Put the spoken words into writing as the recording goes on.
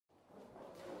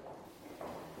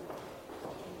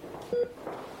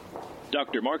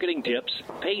Dr. Marketing Tips,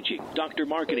 paging Dr.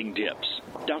 Marketing Tips.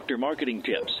 Dr. Marketing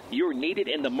Tips, you're needed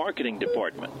in the marketing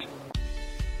department.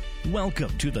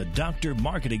 Welcome to the Dr.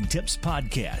 Marketing Tips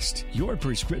Podcast, your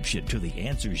prescription to the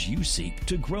answers you seek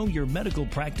to grow your medical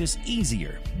practice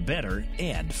easier, better,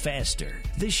 and faster.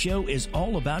 This show is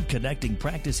all about connecting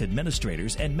practice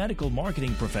administrators and medical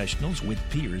marketing professionals with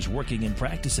peers working in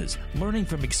practices, learning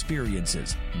from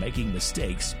experiences, making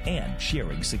mistakes, and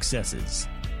sharing successes.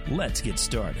 Let's get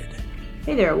started.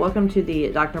 Hey there, welcome to the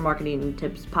Dr. Marketing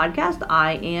Tips Podcast.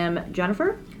 I am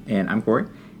Jennifer. And I'm Corey.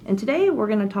 And today we're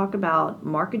going to talk about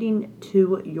marketing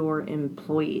to your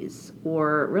employees,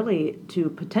 or really to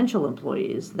potential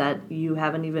employees that you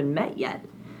haven't even met yet.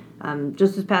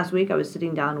 Just this past week, I was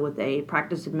sitting down with a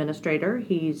practice administrator.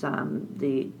 He's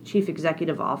the chief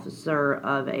executive officer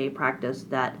of a practice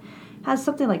that has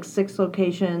something like 6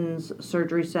 locations,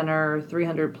 surgery center,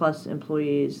 300 plus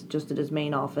employees just at his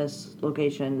main office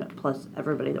location, plus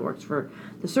everybody that works for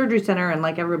the surgery center. And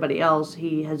like everybody else,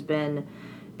 he has been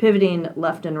pivoting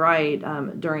left and right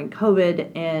during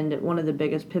COVID. And one of the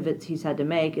biggest pivots he's had to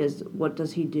make is, what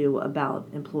does he do about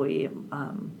employee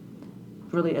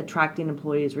really attracting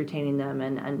employees, retaining them,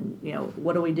 and you know,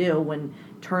 what do we do when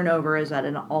turnover is at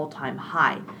an all-time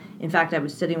high? In fact, I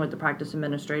was sitting with the practice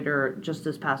administrator just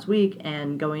this past week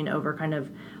and going over kind of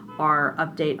our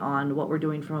update on what we're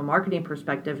doing from a marketing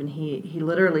perspective, and he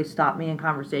literally stopped me in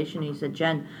conversation. He said,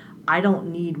 Jen, I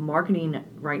don't need marketing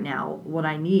right now. What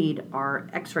I need are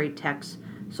x-ray techs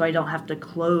so I don't have to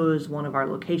close one of our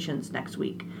locations next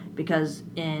week, because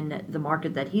in the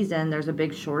market that he's in, there's a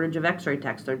big shortage of x-ray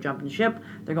techs. They're jumping ship.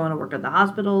 They're going to work at the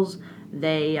hospitals.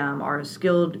 They are a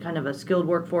skilled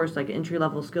workforce, like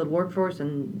entry-level skilled workforce,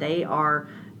 and they are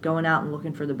going out and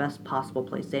looking for the best possible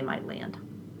place they might land.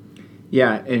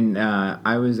 Yeah, and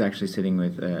I was actually sitting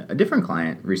with a different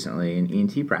client recently, an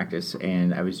ENT practice,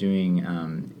 and I was doing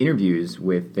interviews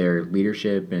with their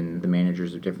leadership and the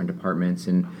managers of different departments.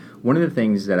 And one of the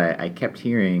things that I kept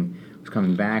hearing was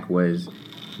coming back was,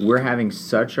 we're having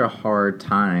such a hard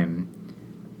time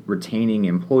retaining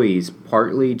employees,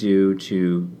 partly due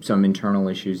to some internal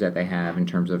issues that they have in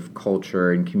terms of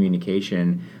culture and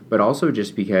communication, but also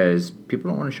just because people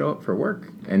don't want to show up for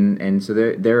work. And so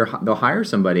they'll hire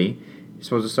somebody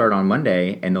supposed to start on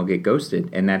Monday, and they'll get ghosted.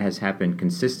 And that has happened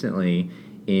consistently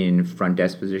in front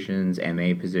desk positions,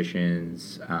 MA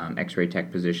positions, x-ray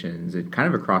tech positions, kind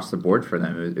of across the board for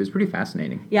them. It was pretty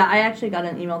fascinating. Yeah, I actually got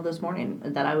an email this morning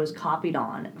that I was copied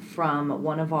on from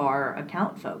one of our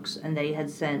account folks, and they had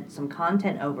sent some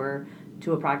content over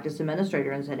to a practice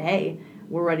administrator and said, hey,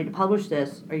 we're ready to publish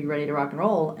this. Are you ready to rock and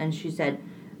roll? And she said,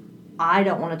 I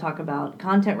don't want to talk about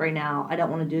content right now. I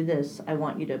don't want to do this. I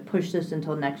want you to push this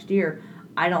until next year.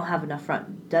 I don't have enough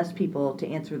front desk people to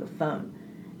answer the phone.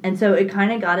 And so it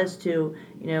kind of got us to,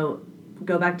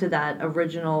 go back to that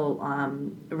original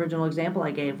example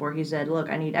I gave, where he said, look,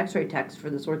 I need x-ray techs for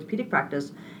this orthopedic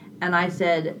practice. And I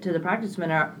said to the practice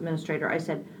administrator, I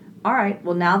said, all right,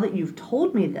 well, now that you've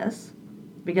told me this,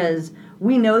 because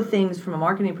we know things from a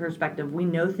marketing perspective, we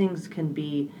know things can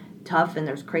be tough and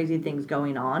there's crazy things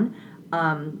going on.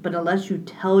 But unless you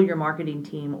tell your marketing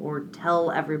team or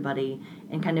tell everybody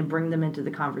and kind of bring them into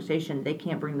the conversation, they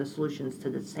can't bring the solutions to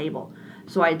the table.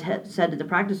 So I said to the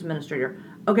practice administrator,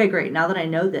 okay, great. Now that I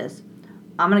know this,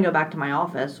 I'm going to go back to my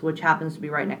office, which happens to be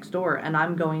right next door, and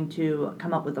I'm going to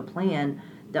come up with a plan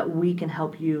that we can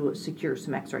help you secure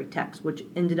some x-ray techs, which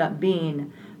ended up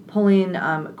being pulling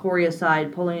Corey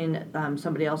aside, pulling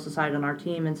somebody else aside on our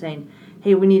team and saying,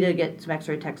 hey, we need to get some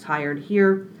x-ray techs hired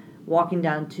here, walking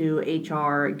down to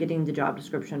HR, getting the job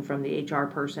description from the HR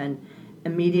person,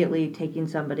 immediately taking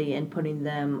somebody and putting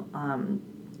them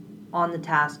on the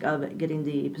task of getting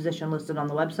the position listed on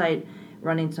the website,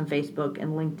 running some Facebook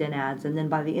and LinkedIn ads. And then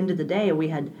by the end of the day, we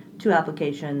had 2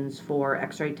 applications for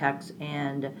x-ray techs,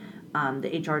 and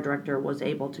the HR director was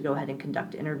able to go ahead and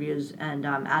conduct interviews. And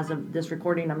as of this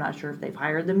recording, I'm not sure if they've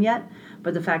hired them yet.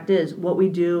 But the fact is, what we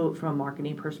do from a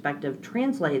marketing perspective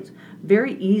translates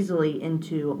very easily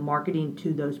into marketing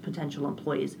to those potential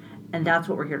employees. And that's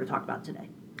what we're here to talk about today.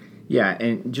 Yeah,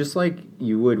 and just like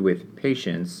you would with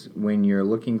patients, when you're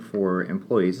looking for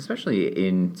employees, especially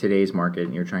in today's market,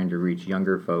 and you're trying to reach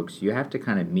younger folks, you have to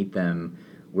kind of meet them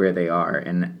where they are.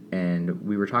 And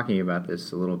we were talking about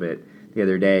this a little bit the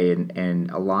other day,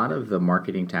 and a lot of the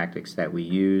marketing tactics that we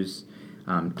use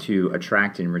to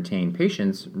attract and retain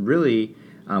patients really,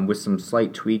 with some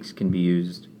slight tweaks, can be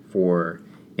used for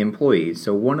employees.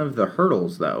 So one of the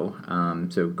hurdles, though,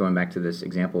 so going back to this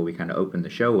example we kind of opened the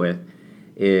show with,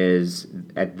 is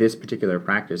at this particular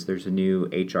practice, there's a new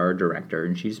HR director,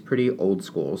 and she's pretty old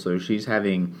school, so she's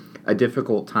having a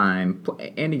difficult time,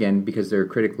 and again, because they're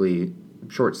critically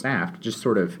short-staffed, just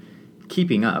sort of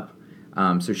keeping up.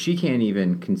 So she can't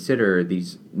even consider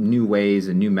these new ways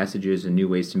and new messages and new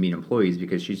ways to meet employees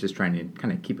because she's just trying to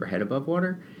kind of keep her head above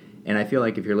water. And I feel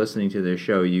like if you're listening to this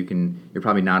show, you're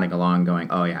probably nodding along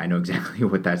going, oh yeah, I know exactly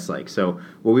what that's like. So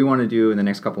what we want to do in the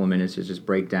next couple of minutes is just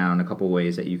break down a couple of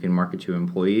ways that you can market to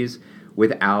employees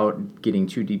without getting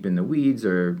too deep in the weeds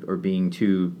or being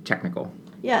too technical.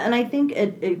 Yeah, and I think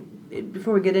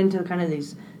before we get into kind of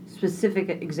these specific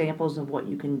examples of what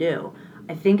you can do,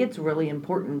 I think it's really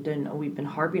important, and we've been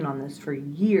harping on this for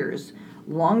years,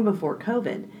 long before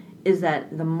COVID, is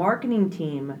that the marketing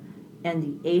team and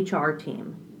the HR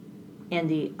team and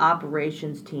the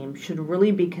operations team should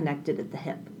really be connected at the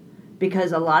hip.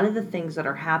 Because a lot of the things that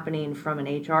are happening from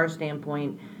an HR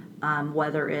standpoint,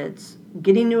 whether it's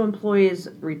getting new employees,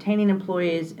 retaining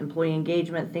employees, employee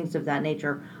engagement, things of that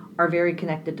nature, are very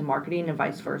connected to marketing and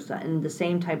vice versa. And the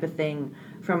same type of thing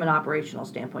from an operational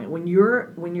standpoint. When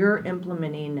you're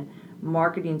implementing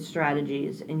marketing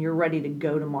strategies and you're ready to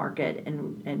go to market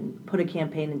and put a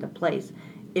campaign into place,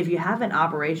 if you haven't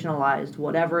operationalized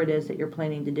whatever it is that you're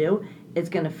planning to do, it's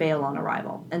going to fail on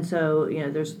arrival. And so,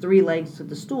 there's three legs to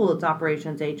the stool. It's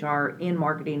operations, HR, and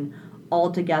marketing all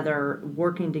together,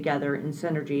 working together in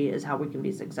synergy is how we can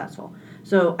be successful.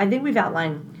 So I think we've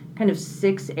outlined kind of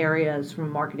 6 areas from a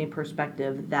marketing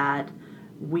perspective that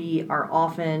we are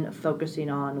often focusing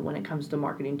on when it comes to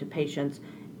marketing to patients.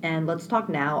 And let's talk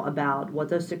now about what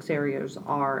those 6 areas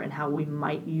are and how we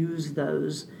might use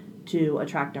those to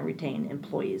attract and retain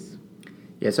employees.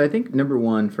 Yeah, so I think number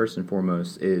 1, first and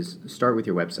foremost, is start with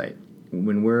your website.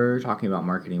 When we're talking about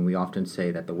marketing, we often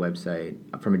say that the website,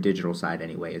 from a digital side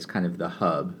anyway, is kind of the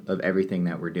hub of everything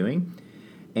that we're doing.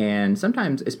 And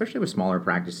sometimes, especially with smaller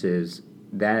practices,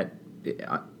 that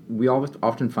we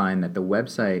often find that the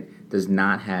website does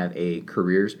not have a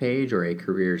careers page or a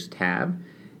careers tab.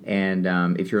 And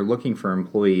if you're looking for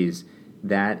employees,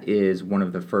 that is one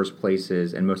of the first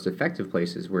places and most effective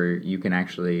places where you can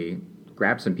actually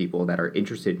grab some people that are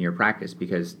interested in your practice,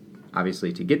 because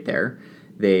obviously to get there,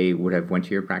 they would have went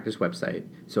to your practice website.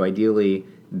 So ideally,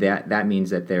 that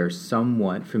means that they're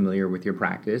somewhat familiar with your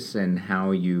practice and how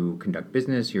you conduct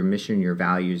business, your mission, your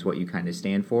values, what you kind of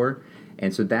stand for.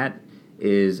 And so that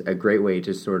is a great way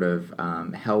to sort of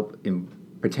help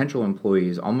potential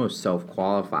employees almost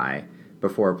self-qualify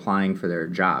before applying for their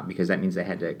job, because that means they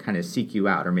had to kind of seek you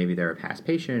out, or maybe they're a past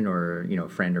patient or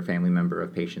friend or family member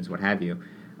of patients, what have you.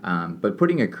 But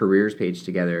putting a careers page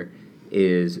together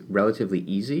is relatively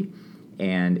easy,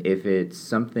 and if it's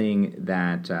something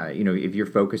that if you're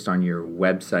focused on your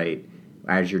website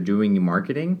as you're doing your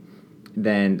marketing,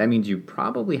 then that means you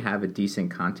probably have a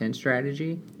decent content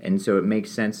strategy, and so it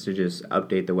makes sense to just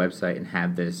update the website and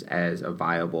have this as a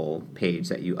viable page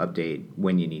that you update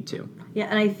when you need to. Yeah,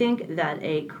 and I think that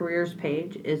a careers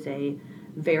page is a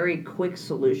very quick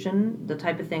solution, the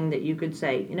type of thing that you could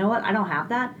say, you know what, I don't have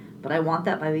that, but I want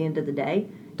that by the end of the day.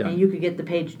 Done. And you could get the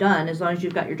page done as long as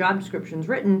you've got your job descriptions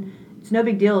written. It's no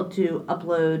big deal to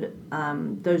upload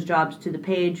those jobs to the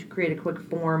page, create a quick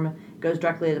form, goes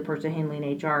directly to the person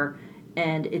handling HR,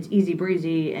 and it's easy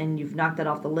breezy, and you've knocked that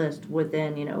off the list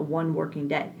within, one working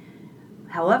day.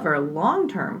 However, long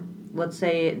term, let's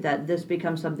say that this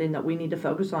becomes something that we need to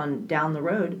focus on down the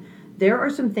road, there are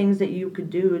some things that you could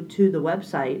do to the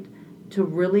website to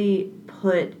really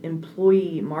put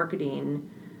employee marketing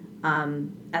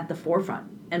at the forefront.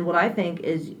 And what I think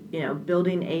is,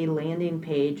 building a landing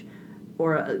page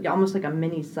or almost like a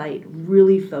mini site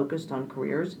really focused on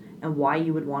careers and why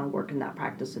you would want to work in that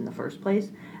practice in the first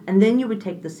place. And then you would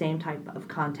take the same type of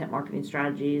content marketing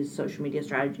strategies, social media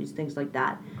strategies, things like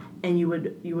that, and you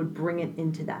would bring it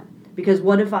into that. Because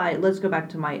let's go back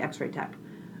to my x-ray tech.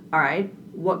 All right,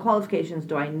 what qualifications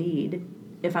do I need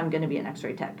if I'm going to be an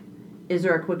x-ray tech? Is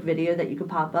there a quick video that you could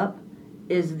pop up?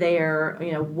 Is there,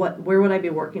 where would I be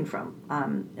working from?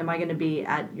 Am I going to be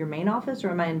at your main office, or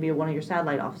am I going to be at one of your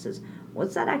satellite offices?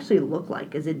 What's that actually look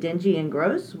like? Is it dingy and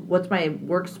gross? What's my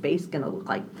workspace going to look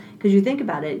like? Because you think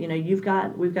about it,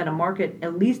 we've got a market,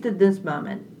 at least at this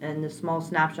moment, in this small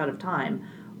snapshot of time,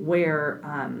 where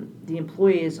the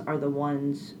employees are the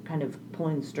ones kind of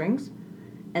pulling the strings.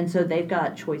 And so they've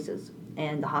got choices.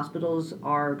 And the hospitals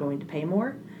are going to pay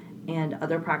more, and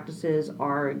other practices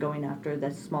are going after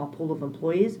that small pool of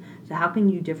employees. So how can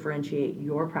you differentiate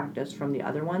your practice from the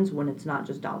other ones when it's not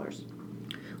just dollars?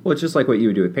 Well, it's just like what you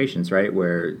would do with patients, right?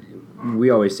 Where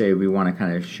we always say we want to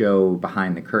kind of show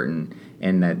behind the curtain.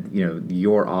 and that, you know,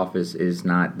 your office is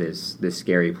not this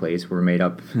scary place. We're made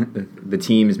up, the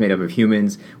team is made up of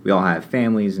humans. We all have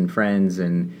families and friends,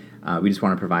 and we just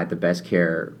want to provide the best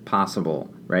care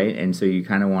possible, right? And so you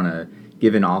kind of want to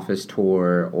give an office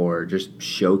tour or just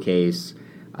showcase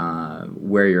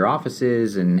where your office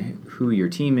is and who your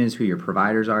team is, who your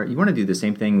providers are. You want to do the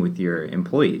same thing with your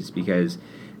employees, because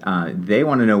they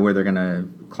want to know where they're going to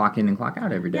clock in and clock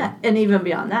out every day. Yeah, and even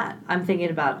beyond that, I'm thinking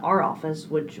about our office,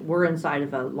 which we're inside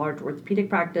of a large orthopedic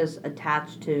practice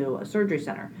attached to a surgery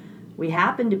center. We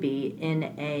happen to be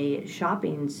in a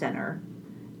shopping center,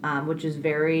 which is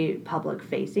very public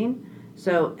facing.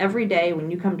 So every day when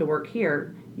you come to work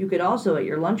here, you could also at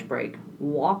your lunch break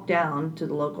walk down to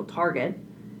the local Target,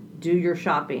 do your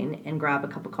shopping, and grab a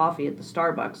cup of coffee at the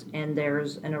Starbucks. And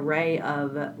there's an array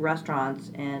of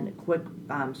restaurants and quick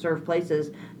serve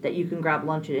places that you can grab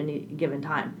lunch at any given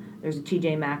time. There's a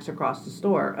TJ Maxx across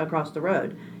the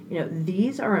road. You know,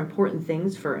 these are important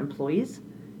things for employees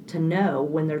to know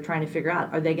when they're trying to figure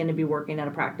out, are they going to be working at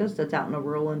a practice that's out in a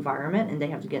rural environment and they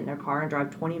have to get in their car and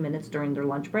drive 20 minutes during their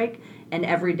lunch break, and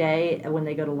every day when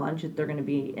they go to lunch they're going to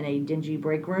be in a dingy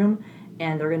break room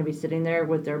and they're going to be sitting there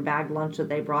with their bagged lunch that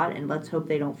they brought, and let's hope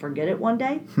they don't forget it one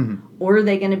day? Or are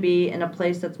they going to be in a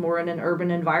place that's more in an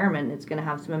urban environment and it's going to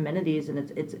have some amenities, and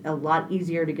it's a lot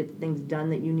easier to get the things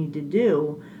done that you need to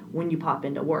do when you pop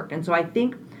into work? And so I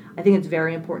think it's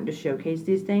very important to showcase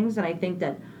these things, and I think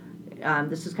that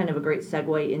this is kind of a great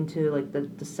segue into like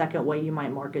the second way you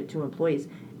might market to employees.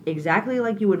 Exactly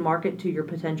like you would market to your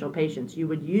potential patients, you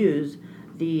would use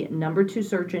the number 2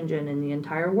 search engine in the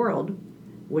entire world,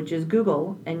 which is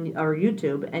Google or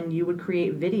YouTube, and you would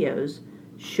create videos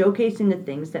showcasing the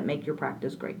things that make your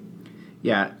practice great.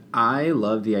 Yeah, I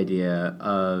love the idea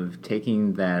of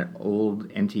taking that old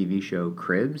MTV show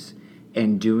Cribs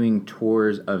and doing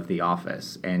tours of the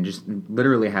office and just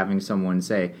literally having someone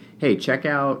say, hey, check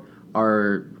out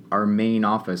our main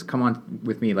office, come on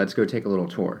with me, let's go take a little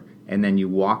tour. And then you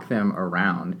walk them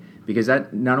around, because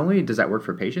that not only does that work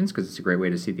for patients, because it's a great way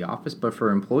to see the office, but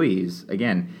for employees,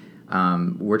 again,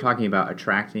 we're talking about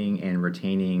attracting and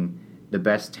retaining the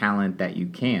best talent that you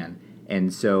can.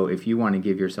 And so if you want to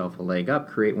give yourself a leg up,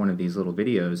 create one of these little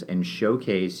videos and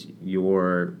showcase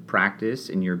your practice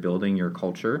and your building, your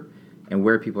culture, and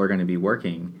where people are going to be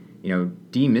working. You know,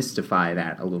 demystify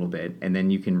that a little bit, and then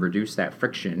you can reduce that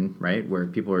friction, right? Where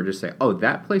people are just saying, oh,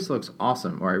 that place looks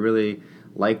awesome, or I really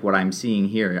like what I'm seeing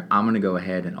here, I'm going to go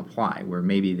ahead and apply, where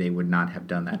maybe they would not have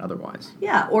done that otherwise.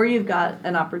 Yeah, or you've got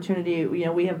an opportunity, you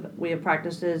know, we have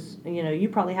practices, you know, you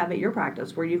probably have at your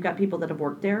practice where you've got people that have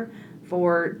worked there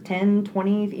for 10,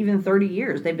 20, even 30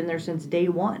 years. They've been there since day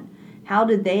one. How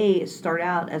did they start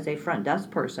out as a front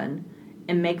desk person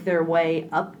and make their way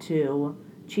up to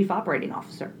chief operating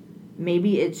officer?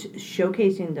 Maybe it's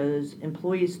showcasing those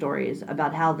employee stories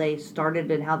about how they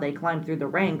started and how they climbed through the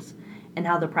ranks, and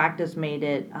how the practice made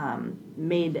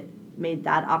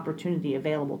that opportunity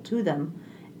available to them,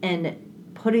 and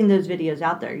putting those videos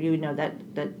out there. You know, that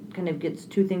kind of gets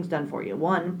 2 things done for you.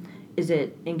 1 is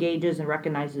it engages and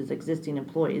recognizes existing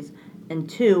employees, and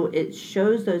 2, it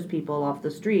shows those people off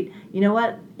the street, you know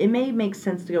what, it may make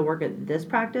sense to go work at this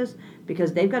practice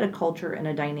because they've got a culture and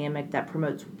a dynamic that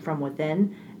promotes from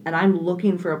within. And I'm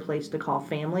looking for a place to call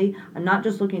family. I'm not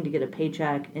just looking to get a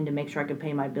paycheck and to make sure I can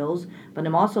pay my bills, but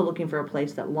I'm also looking for a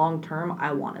place that long-term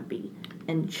I want to be,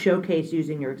 and showcase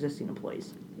using your existing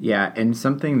employees. Yeah, and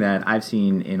something that I've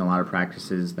seen in a lot of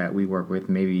practices that we work with,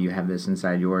 maybe you have this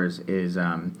inside yours, is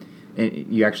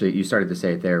you started to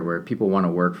say it there, where people want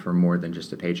to work for more than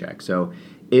just a paycheck. So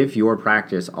if your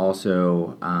practice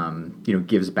also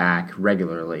gives back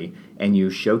regularly, and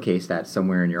you showcase that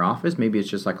somewhere in your office, maybe it's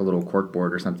just like a little cork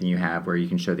board or something you have where you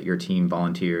can show that your team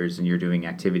volunteers and you're doing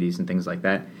activities and things like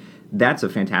that. That's a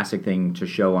fantastic thing to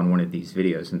show on one of these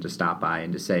videos, and to stop by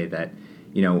and to say that,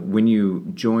 you know, when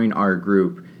you join our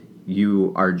group,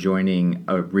 you are joining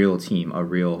a real team, a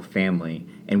real family,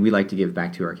 and we like to give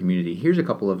back to our community. Here's a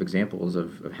couple of examples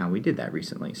of how we did that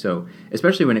recently. So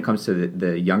especially when it comes to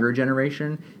the younger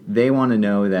generation, they want to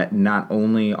know that not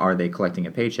only are they collecting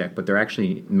a paycheck, but they're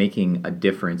actually making a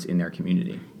difference in their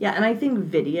community. Yeah, and I think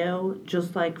video,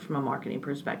 just like from a marketing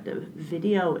perspective,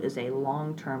 video is a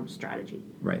long-term strategy.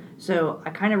 Right. So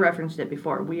I kind of referenced it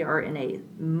before. We are in a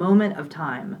moment of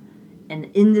time, and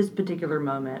in this particular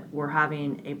moment, we're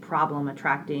having a problem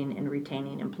attracting and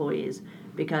retaining employees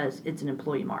because it's an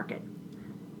employee market.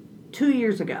 2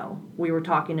 years ago, we were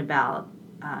talking about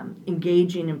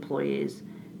engaging employees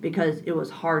because it was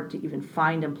hard to even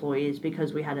find employees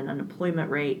because we had an unemployment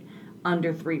rate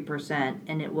under 3%,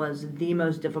 and it was the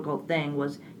most difficult thing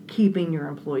was keeping your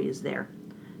employees there.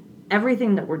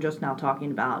 everything that we're just now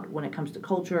talking about when it comes to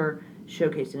culture,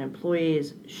 showcasing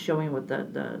employees, showing what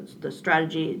the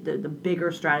strategy, the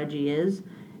bigger strategy is,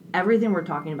 everything we're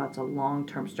talking about is a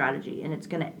long-term strategy, and it's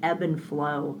going to ebb and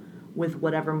flow with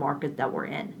whatever market that we're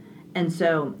in. And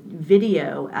so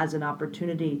video as an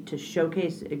opportunity to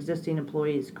showcase existing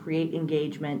employees, create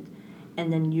engagement,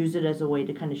 and then use it as a way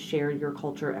to kind of share your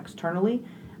culture externally.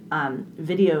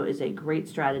 Video is a great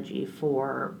strategy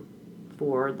for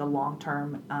the long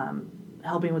term,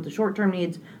 helping with the short term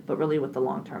needs, but really with the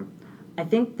long term. I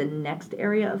think the next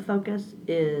area of focus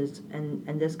is,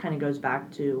 and this kind of goes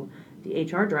back to the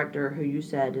HR director who you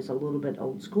said is a little bit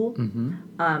old school,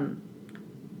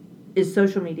 is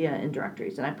social media and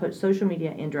directories. And I put social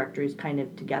media and directories kind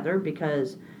of together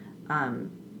because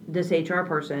this HR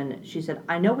person, she said,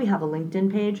 I know we have a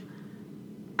LinkedIn page.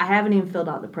 I haven't even filled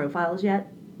out the profiles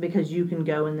yet, because you can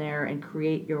go in there and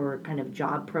create your kind of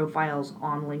job profiles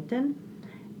on LinkedIn.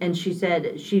 And she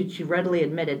said, she readily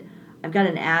admitted, I've got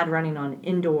an ad running on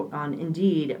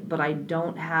Indeed, but I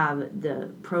don't have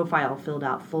the profile filled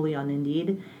out fully on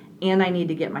Indeed, and I need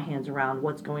to get my hands around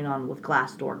what's going on with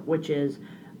Glassdoor, which is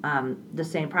the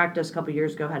same practice a couple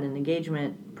years ago had an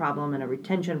engagement problem and a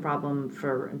retention problem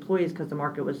for employees because the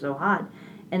market was so hot.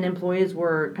 And employees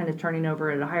were kind of turning over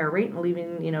at a higher rate and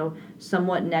leaving,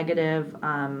 somewhat negative,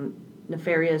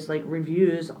 nefarious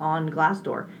reviews on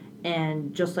Glassdoor.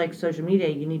 And just like social media,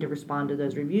 you need to respond to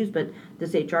those reviews, but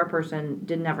this HR person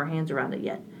didn't have her hands around it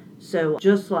yet. So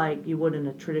just like you would in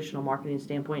a traditional marketing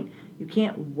standpoint, you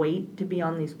can't wait to be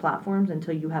on these platforms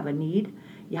until you have a need.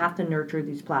 You have to nurture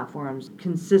these platforms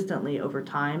consistently over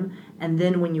time, and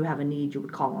then when you have a need, you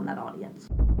would call on that audience.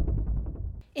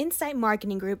 Insight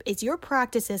Marketing Group is your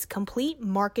practice's complete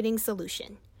marketing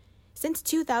solution. Since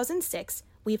 2006,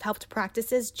 we've helped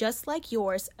practices just like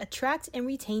yours attract and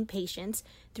retain patients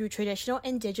through traditional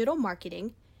and digital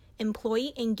marketing,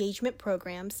 employee engagement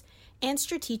programs, and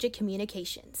strategic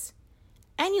communications.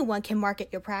 Anyone can market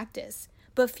your practice,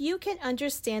 but few can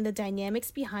understand the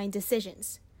dynamics behind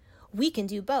decisions. We can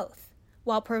do both,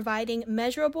 while providing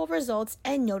measurable results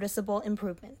and noticeable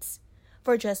improvements.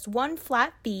 For just one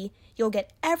flat fee, you'll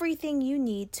get everything you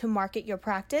need to market your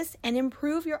practice and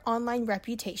improve your online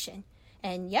reputation.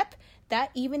 And yep, that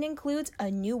even includes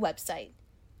a new website.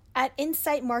 At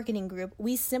Insight Marketing Group,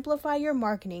 we simplify your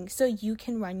marketing so you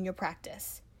can run your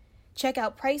practice. Check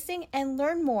out pricing and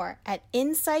learn more at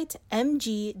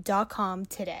insightmg.com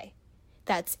today.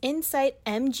 That's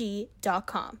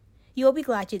insightmg.com. You'll be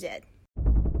glad you did.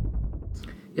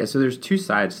 Yeah, so there's two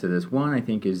sides to this. One, I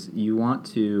think, is you want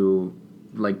to,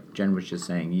 like Jen was just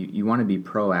saying, you want to be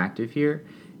proactive here,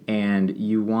 and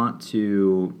you want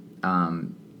to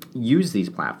use these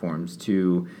platforms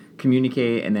to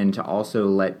communicate and then to also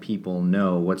let people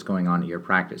know what's going on in your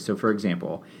practice. So, for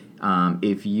example,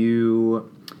 if you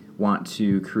want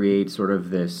to create sort of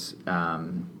this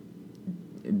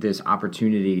this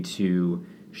opportunity to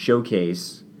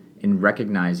showcase and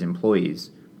recognize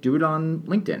employees, do it on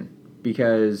LinkedIn,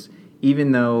 because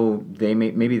even though they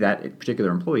maybe that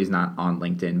particular employee is not on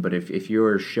LinkedIn, but if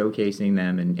you're showcasing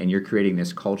them and you're creating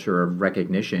this culture of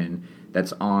recognition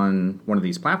that's on one of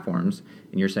these platforms,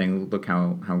 and you're saying, look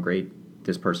how great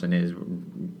this person is,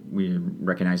 we're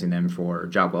recognizing them for a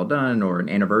job well done or an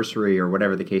anniversary or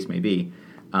whatever the case may be,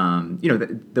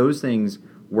 those things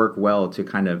work well to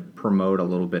kind of promote a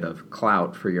little bit of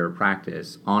clout for your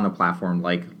practice on a platform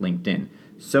like LinkedIn,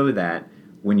 so that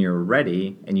when you're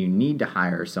ready and you need to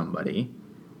hire somebody,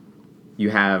 you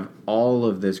have all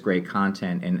of this great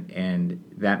content, and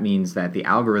that means that the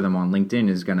algorithm on LinkedIn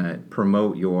is going to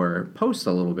promote your posts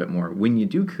a little bit more when you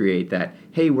do create that,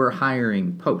 hey, we're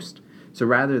hiring post. So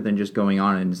rather than just going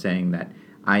on and saying that,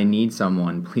 I need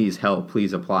someone, please help,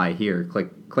 please apply here,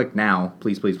 click now,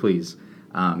 please, please, please,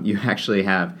 you actually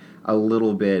have a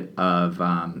little bit of,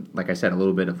 like I said, a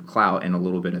little bit of clout and a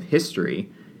little bit of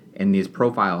history, and these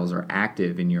profiles are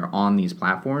active and you're on these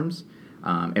platforms,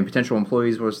 and potential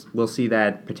employees will see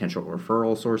that, potential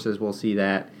referral sources will see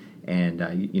that,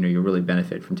 and you'll really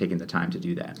benefit from taking the time to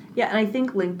do that. Yeah, and I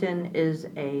think LinkedIn is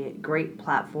a great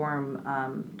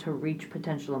platform to reach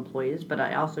potential employees, but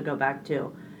I also go back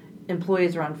to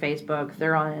employees are on Facebook,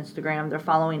 they're on Instagram, they're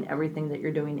following everything that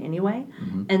you're doing anyway.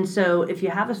 Mm-hmm. And so if you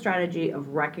have a strategy of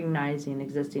recognizing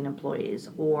existing employees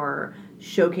or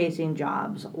showcasing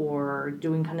jobs or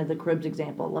doing kind of the cribs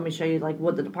example, let me show you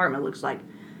what the department looks like.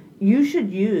 You should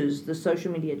use the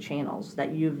social media channels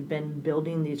that you've been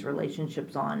building these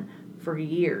relationships on for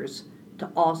years to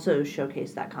also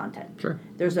showcase that content. Sure.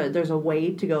 There's a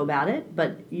way to go about it,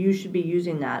 but you should be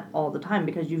using that all the time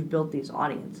because you've built these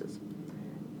audiences.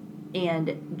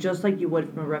 And just like you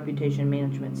would from a reputation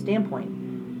management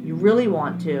standpoint, you really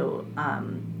want to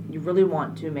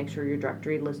make sure your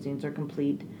directory listings are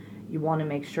complete. You want to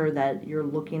make sure that you're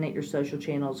looking at your social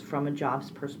channels from a jobs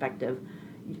perspective.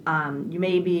 You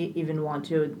maybe even want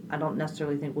to, I don't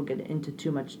necessarily think we'll get into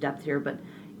too much depth here, but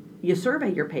you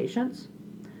survey your patients.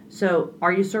 So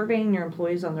are you surveying your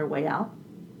employees on their way out?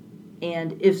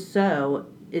 And if so,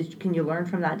 can you learn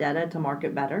from that data to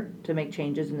market better, to make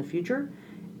changes in the future?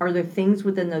 Are there things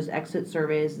within those exit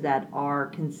surveys that are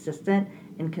consistent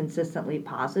and consistently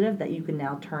positive that you can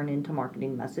now turn into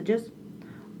marketing messages?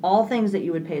 All things that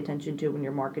you would pay attention to when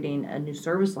you're marketing a new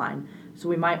service line. So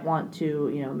we might want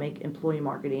to, make employee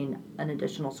marketing an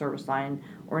additional service line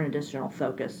or an additional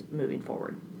focus moving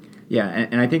forward. Yeah,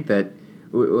 and I think that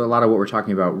a lot of what we're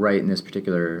talking about right in this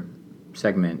particular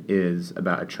segment is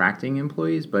about attracting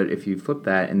employees, but if you flip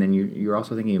that and then you're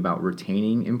also thinking about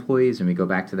retaining employees, and we go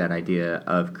back to that idea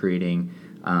of creating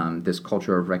this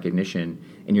culture of recognition,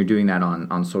 and you're doing that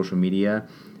on social media,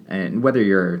 and whether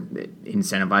you're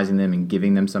incentivizing them and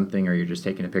giving them something or you're just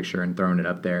taking a picture and throwing it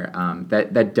up there,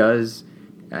 that does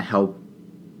help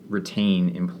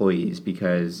retain employees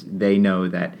because they know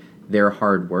that their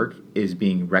hard work is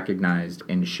being recognized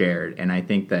and shared. And I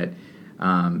think that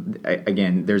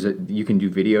again, you can do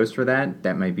videos for that.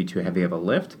 That might be too heavy of a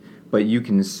lift, but you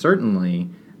can certainly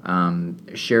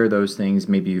share those things.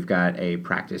 Maybe you've got a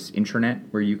practice intranet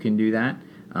where you can do that.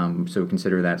 So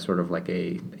consider that sort of like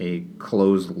a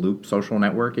closed loop social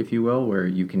network, if you will, where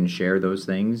you can share those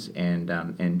things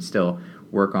and still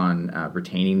work on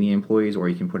retaining the employees, or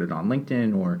you can put it on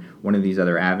LinkedIn or one of these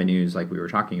other avenues like we were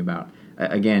talking about,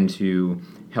 again, to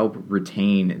help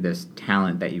retain this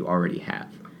talent that you already have.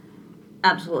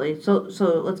 Absolutely. So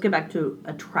let's get back to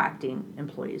attracting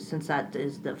employees, since that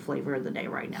is the flavor of the day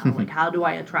right now. Like, how do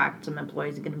I attract some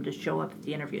employees and get them to show up at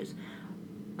the interviews?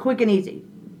 Quick and easy.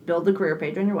 Build the career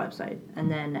page on your website and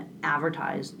then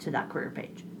advertise to that career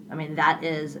page. I mean, that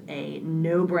is a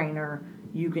no-brainer.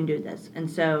 You can do this. And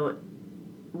so,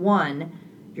 one,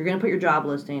 you're going to put your job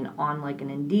listing on like an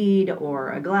Indeed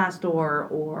or a Glassdoor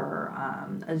or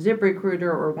a ZipRecruiter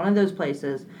or one of those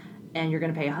places, and you're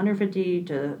going to pay $150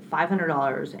 to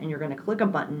 $500, and you're going to click a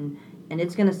button, and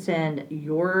it's going to send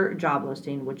your job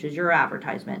listing, which is your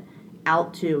advertisement,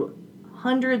 out to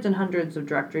hundreds and hundreds of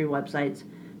directory websites,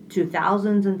 to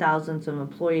thousands and thousands of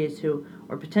employees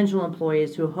or potential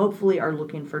employees who hopefully are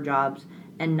looking for jobs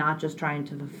and not just trying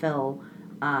to fulfill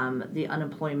the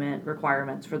unemployment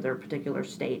requirements for their particular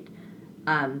state.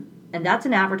 And that's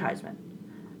an advertisement.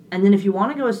 And then if you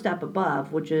want to go a step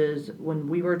above, which is when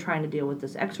we were trying to deal with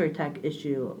this X-ray tech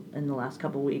issue in the last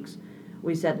couple of weeks,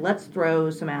 we said, let's throw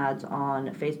some ads on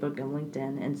Facebook and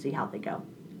LinkedIn and see how they go.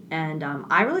 And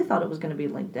I really thought it was going to be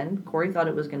LinkedIn. Corey thought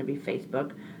it was going to be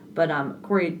Facebook. But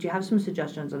Corey, do you have some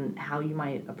suggestions on how you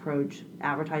might approach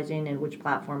advertising and which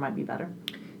platform might be better?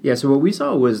 Yeah, so what we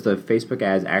saw was the Facebook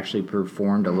ads actually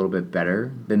performed a little bit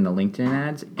better than the LinkedIn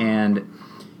ads. And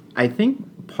I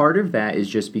think part of that is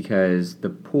just because the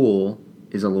pool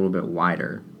is a little bit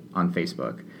wider on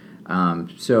Facebook.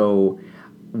 So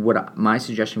what my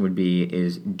suggestion would be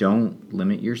is don't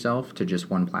limit yourself to just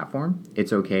one platform.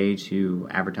 It's okay to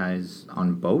advertise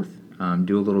on both.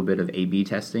 Do a little bit of A/B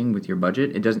testing with your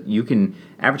budget. You can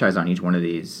advertise on each one of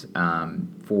these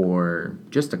for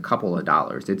just a couple of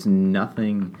dollars. It's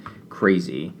nothing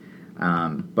crazy,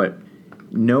 but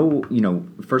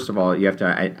first of all, you have to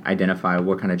identify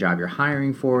what kind of job you're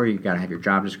hiring for. You've got to have your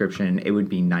job description. It would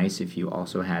be nice if you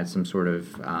also had some sort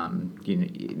of,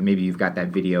 maybe you've got that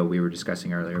video we were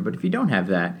discussing earlier. But if you don't have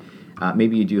that,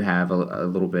 maybe you do have a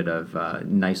little bit of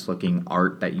nice-looking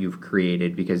art that you've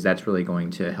created, because that's really going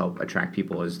to help attract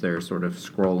people as they're sort of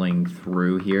scrolling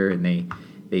through here and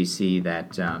they see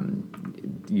that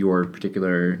your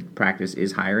particular practice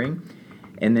is hiring.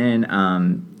 And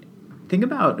then think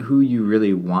about who you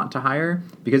really want to hire,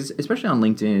 because especially on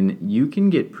LinkedIn, you can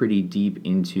get pretty deep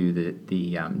into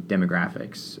the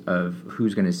demographics of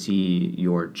who's going to see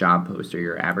your job post or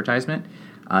your advertisement.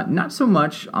 Not so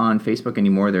much on Facebook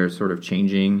anymore. They're sort of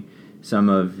changing some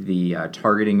of the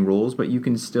targeting rules, but you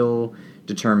can still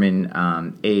determine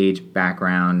age,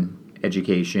 background,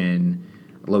 education,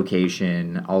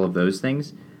 location, all of those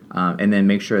things, and then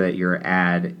make sure that your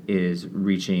ad is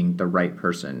reaching the right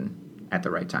person at the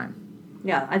right time.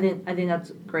 Yeah, I think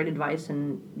that's great advice,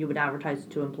 and you would advertise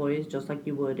to employees just like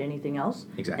you would anything else.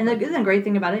 Exactly. And the great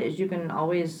thing about it is you can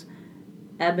always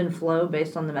ebb and flow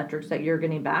based on the metrics that you're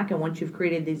getting back. And once you've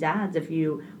created these ads,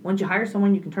 once you hire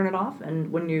someone, you can turn it off,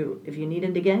 and if you need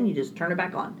it again, you just turn it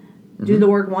back on. Mm-hmm. Do the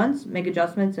work once, make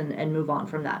adjustments, and move on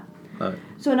from that.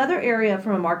 So another area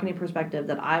from a marketing perspective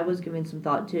that I was giving some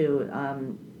thought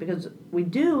to, because we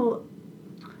do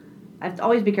I have to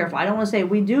always be careful. I don't want to say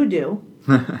we do,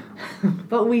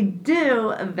 but we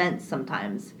do events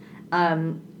sometimes.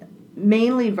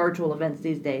 Mainly virtual events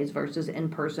these days versus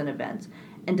in-person events.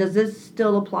 And does this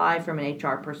still apply from an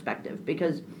HR perspective?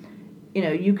 Because, you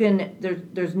know, you can,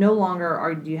 there's no longer,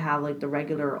 or do you have like the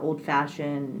regular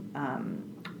old-fashioned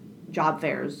job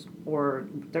fairs, or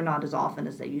they're not as often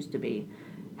as they used to be.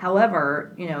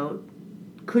 However, you know,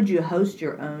 could you host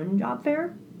your own job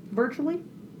fair virtually?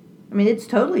 I mean, it's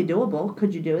totally doable.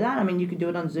 Could you do that? I mean, you could do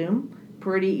it on Zoom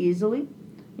pretty easily,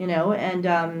 you know, and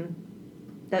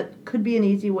that could be an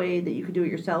easy way that you could do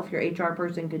it yourself. Your HR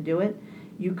person could do it.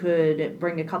 You could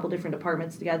bring a couple different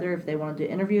departments together if they wanted to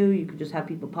interview. You could just have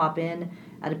people pop in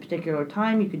at a particular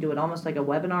time. You could do it almost like a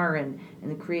webinar and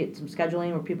then create some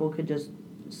scheduling where people could just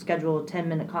schedule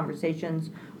 10-minute conversations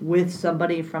with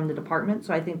somebody from the department.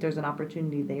 So I think there's an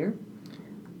opportunity there.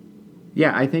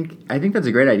 Yeah, I think that's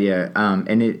a great idea,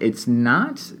 and it's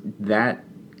not that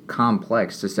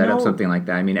complex to set up something like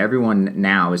that. I mean, everyone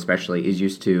now, especially, is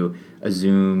used to a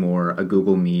Zoom or a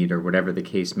Google Meet or whatever the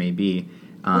case may be.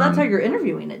 Well, that's how you're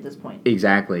interviewing at this point.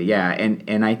 Exactly, yeah,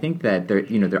 and I think that there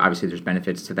obviously there's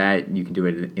benefits to that. You can do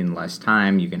it in less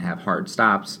time. You can have hard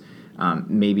stops.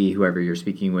 Maybe whoever you're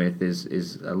speaking with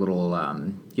is a little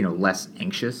less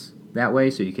anxious that way,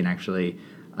 so you can actually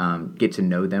get to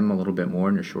know them a little bit more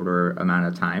in a shorter amount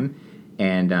of time.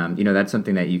 And that's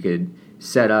something that you could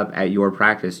set up at your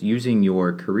practice using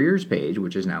your careers page,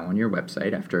 which is now on your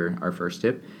website after our first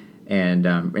tip, and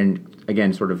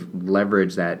again, sort of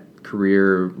leverage that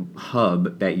career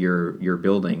hub that you're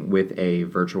building with a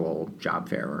virtual job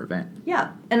fair or event.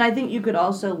 Yeah, and I think you could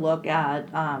also look at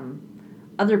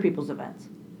other people's events.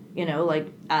 You know,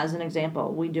 like as an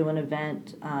example, we do an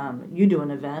event, you do an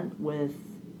event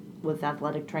with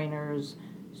athletic trainers,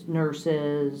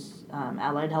 nurses,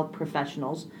 allied health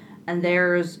professionals, and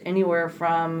there's anywhere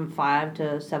from 500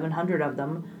 to 700 of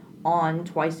them on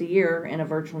twice a year in a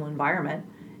virtual environment.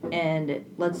 And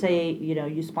let's say,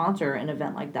 you sponsor an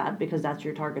event like that because that's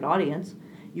your target audience.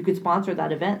 You could sponsor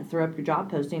that event and throw up your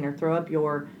job posting or throw up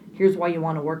your here's why you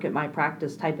want to work at my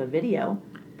practice type of video,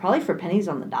 probably for pennies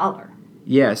on the dollar.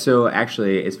 Yeah, so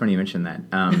actually, it's funny you mentioned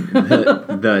that.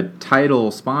 The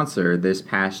title sponsor this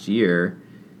past year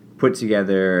put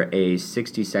together a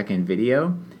 60-second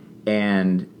video,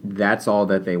 and that's all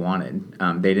that they wanted.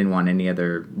 They didn't want any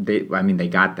other. They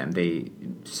got them. They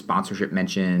sponsorship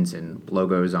mentions and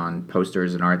logos on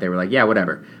posters and art. They were like, yeah,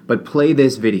 whatever, but play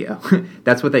this video.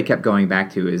 That's what they kept going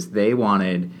back to. Is they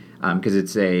wanted because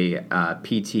it's a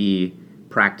PT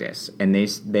practice, and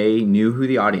they knew who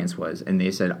the audience was, and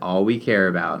they said all we care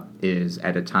about is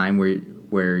at a time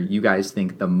where you guys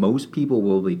think the most people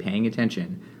will be paying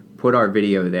attention, put our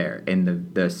video there.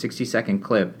 And the 60-second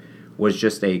clip was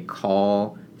just a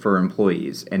call for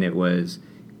employees, and it was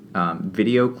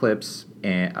video clips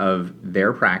of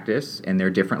their practice and their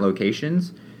different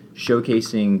locations,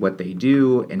 showcasing what they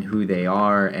do and who they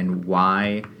are and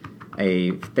why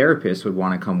a therapist would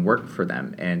want to come work for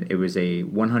them. And it was a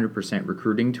 100%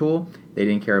 recruiting tool. They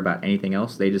didn't care about anything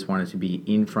else. They just wanted to be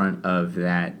in front of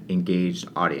that engaged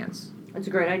audience. That's a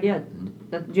great idea.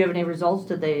 Do you have any results?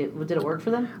 Did it work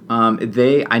for them?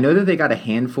 I know that they got a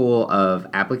handful of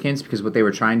applicants because what they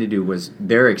were trying to do was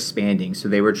they're expanding. So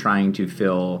they were trying to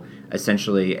fill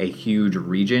essentially a huge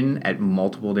region at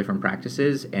multiple different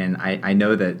practices. And I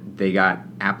know that they got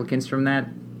applicants from that.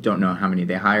 Don't know how many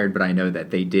they hired, but I know that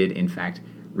they did, in fact,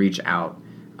 reach out.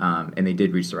 And they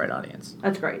did reach the right audience.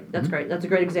 That's great. That's great. That's a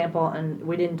great example, and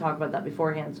we didn't talk about that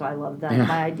beforehand, so I love that. Yeah.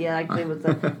 My idea actually was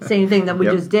the same thing that we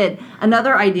just did.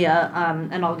 Another idea,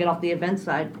 and I'll get off the event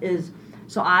side, is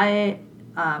so I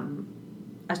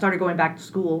started going back to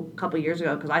school a couple years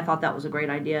ago because I thought that was a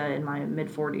great idea in my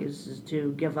mid-40s, is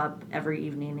to give up every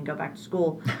evening and go back to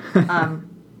school.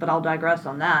 But I'll digress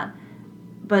on that.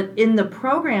 But in the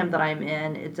program that I'm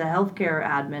in, it's a healthcare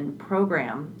admin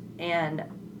program, and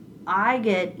I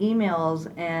get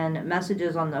emails and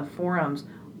messages on the forums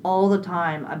all the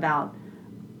time about,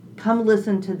 come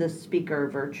listen to this speaker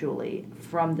virtually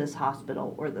from this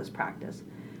hospital or this practice.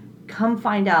 Come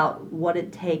find out what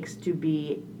it takes to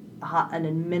be an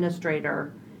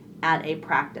administrator at a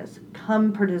practice.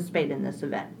 Come participate in this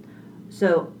event.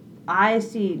 So I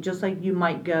see, just like you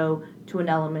might go to an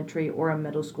elementary or a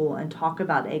middle school and talk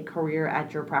about a career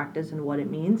at your practice and what it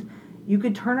means, you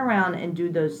could turn around and do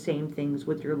those same things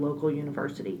with your local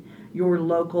university, your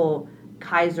local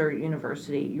Kaiser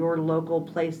University, your local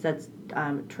place that's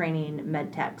training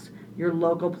med techs, your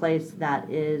local place that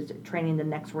is training the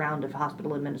next round of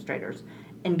hospital administrators,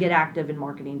 and get active in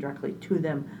marketing directly to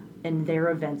them in their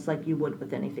events like you would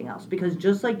with anything else. Because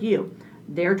just like you,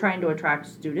 they're trying to attract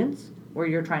students where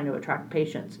you're trying to attract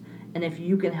patients. And if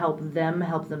you can help them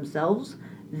help themselves,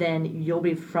 then you'll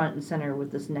be front and center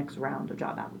with this next round of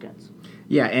job applicants.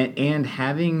 Yeah, and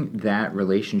having that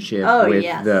relationship with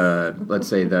yes. let's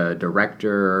say the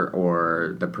director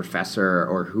or the professor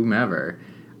or whomever,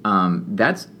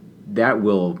 that's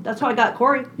how I got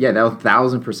Corey. Yeah, that will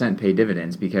 1,000% pay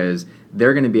dividends, because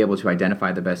they're going to be able to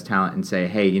identify the best talent and say,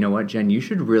 hey, you know what, Jen, you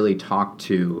should really talk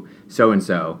to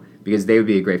so-and-so, because they would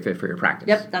be a great fit for your practice.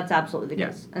 Yep, that's absolutely the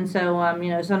case. And so,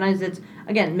 sometimes it's,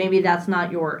 again, maybe that's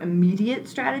not your immediate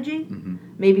strategy. Mm-hmm.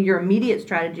 Maybe your immediate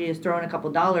strategy is throwing a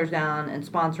couple dollars down and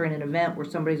sponsoring an event where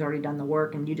somebody's already done the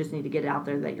work and you just need to get it out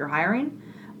there that you're hiring.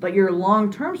 But your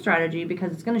long-term strategy,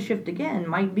 because it's going to shift again,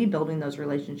 might be building those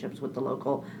relationships with the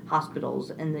local hospitals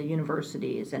and the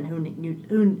universities, and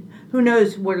who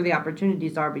knows where the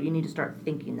opportunities are, but you need to start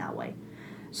thinking that way.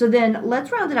 So then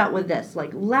let's round it out with this.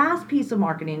 Like, last piece of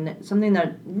marketing, something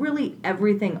that really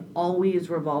everything always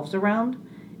revolves around,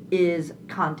 is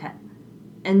content.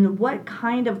 And what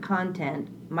kind of content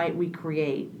might we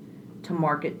create to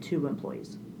market to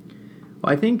employees?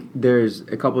 Well, I think there's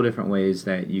a couple different ways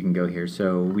that you can go here.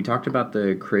 So we talked about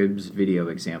the Cribs video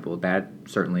example.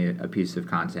 That's certainly a piece of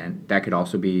content. That could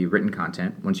also be written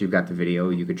content. Once you've got the video,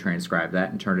 you could transcribe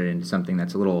that and turn it into something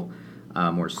that's a little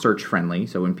more search-friendly.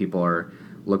 So when people are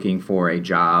looking for a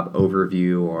job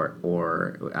overview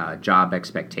or job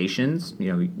expectations,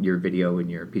 your video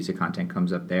and your piece of content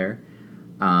comes up there.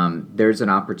 There's an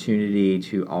opportunity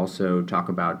to also talk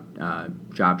about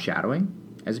job shadowing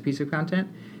as a piece of content.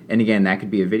 And again, that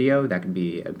could be a video, that could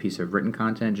be a piece of written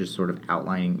content, just sort of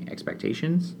outlining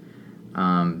expectations.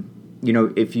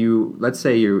 If let's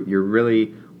say you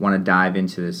really want to dive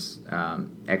into this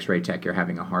X-ray tech, you're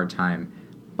having a hard time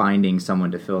finding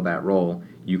someone to fill that role,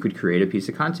 you could create a piece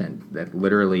of content that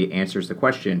literally answers the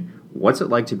question, what's it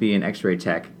like to be an X-ray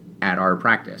tech at our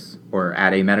practice or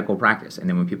at a medical practice? And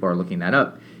then when people are looking that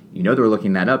up, they're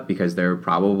looking that up because they're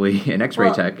probably an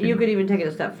X-ray tech. You could even take it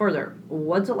a step further.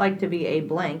 What's it like to be a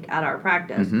blank at our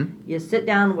practice? Mm-hmm. You sit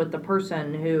down with the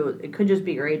person who, it could just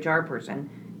be your HR person,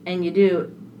 and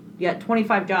you got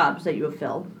 25 jobs that you have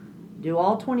filled. Do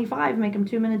all 25, make them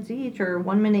 2 minutes each or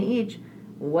 1 minute each.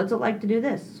 What's it like to do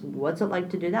this? What's it like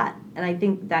to do that? And I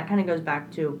think that kind of goes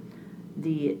back to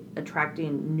the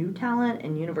attracting new talent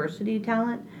and university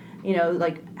talent.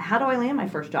 How do I land my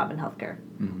first job in healthcare?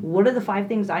 Mm-hmm. What are the 5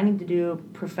 things I need to do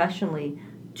professionally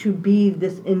to be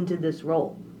into this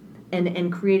role?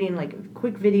 And creating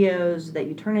quick videos that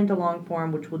you turn into long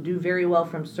form, which will do very well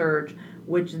from search,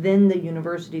 which then the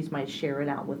universities might share it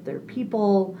out with their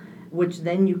people, which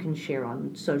then you can share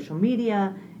on social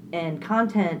media. And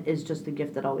content is just the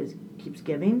gift that always keeps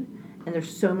giving. And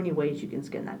there's so many ways you can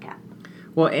skin that cat.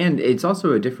 Well, and it's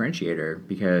also a differentiator,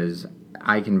 because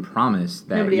I can promise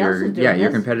that your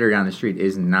competitor down the street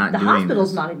is not doing this. The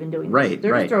hospital's not even doing this.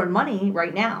 They're just throwing money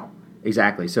right now.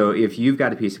 Exactly. So if you've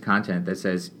got a piece of content that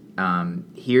says,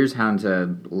 here's how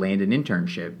to land an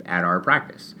internship at our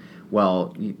practice,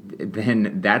 well,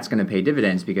 then that's going to pay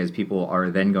dividends, because people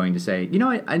are then going to say,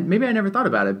 maybe I never thought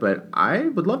about it, but I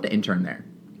would love to intern there.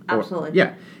 Absolutely.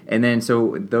 Yeah. And then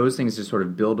so those things just sort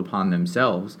of build upon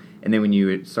themselves. And then when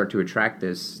you start to attract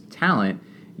this talent,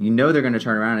 they're going to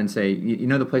turn around and say,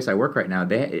 the place I work right now,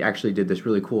 they actually did this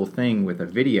really cool thing with a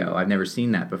video. I've never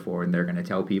seen that before. And they're going to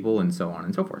tell people, and so on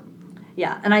and so forth.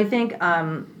 Yeah. And I think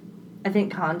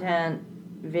content,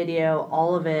 video,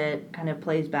 all of it kind of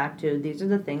plays back to, these are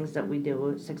the things that we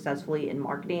do successfully in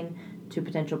marketing to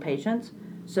potential patients.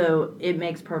 So it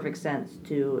makes perfect sense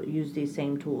to use these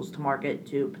same tools to market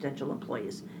to potential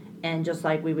employees. And just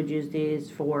like we would use these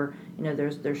for,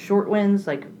 there's short wins,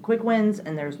 like quick wins,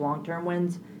 and there's long-term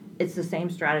wins. It's the same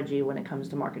strategy when it comes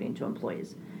to marketing to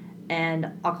employees.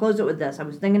 And I'll close it with this. I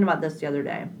was thinking about this the other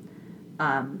day.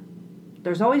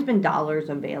 There's always been dollars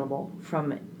available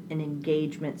from an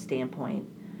engagement standpoint,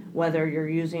 whether you're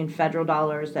using federal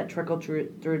dollars that trickle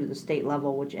through to the state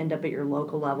level, which end up at your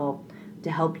local level, to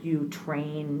help you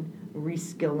train,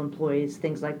 reskill employees,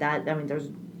 things like that. I mean,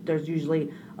 there's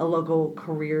usually a local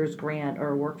careers grant or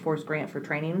a workforce grant for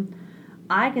training.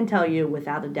 I can tell you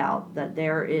without a doubt that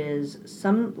there is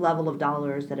some level of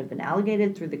dollars that have been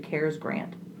allocated through the CARES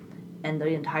grant and the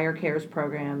entire CARES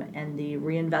program and the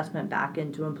reinvestment back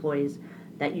into employees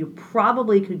that you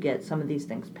probably could get some of these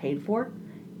things paid for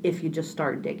if you just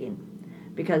start digging.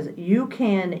 Because you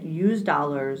can use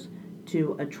dollars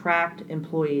to attract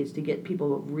employees, to get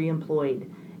people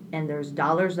re-employed, and there's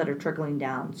dollars that are trickling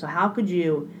down. So how could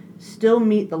you still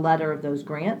meet the letter of those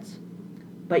grants,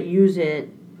 but use it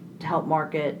to help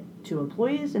market to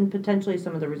employees, and potentially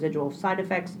some of the residual side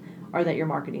effects are that you're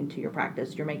marketing to your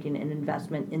practice. You're making an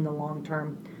investment in the long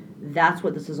term That's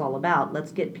what this is all about.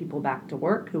 Let's get people back to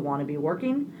work who want to be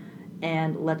working,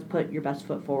 and let's put your best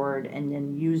foot forward and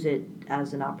then use it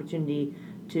as an opportunity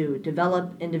to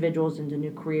develop individuals into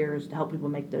new careers, to help people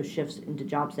make those shifts into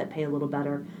jobs that pay a little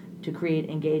better, to create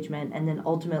engagement, and then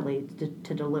ultimately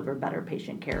to deliver better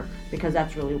patient care, because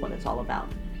that's really what it's all about.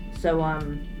 So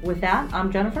with that,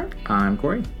 I'm Jennifer. I'm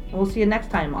Corey. And we'll see you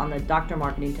next time on the Dr.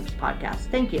 Marketing Tips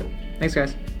podcast. Thank you. Thanks,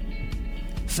 guys.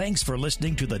 Thanks for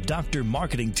listening to the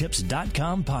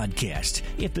drmarketingtips.com podcast.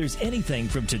 If there's anything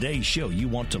from today's show you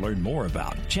want to learn more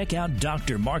about, check out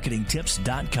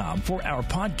drmarketingtips.com for our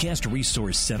podcast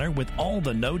resource center with all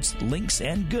the notes, links,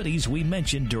 and goodies we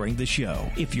mentioned during the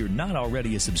show. If you're not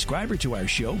already a subscriber to our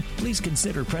show, please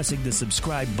consider pressing the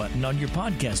subscribe button on your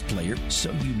podcast player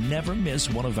so you never miss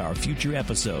one of our future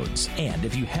episodes. And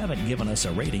if you haven't given us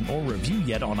a rating or review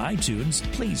yet on iTunes,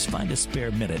 please find a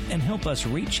spare minute and help us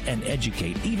reach and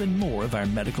educate even more of our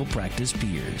medical practice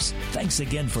peers. Thanks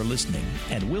again for listening,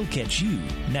 and we'll catch you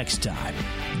next time.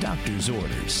 Doctor's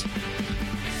Orders.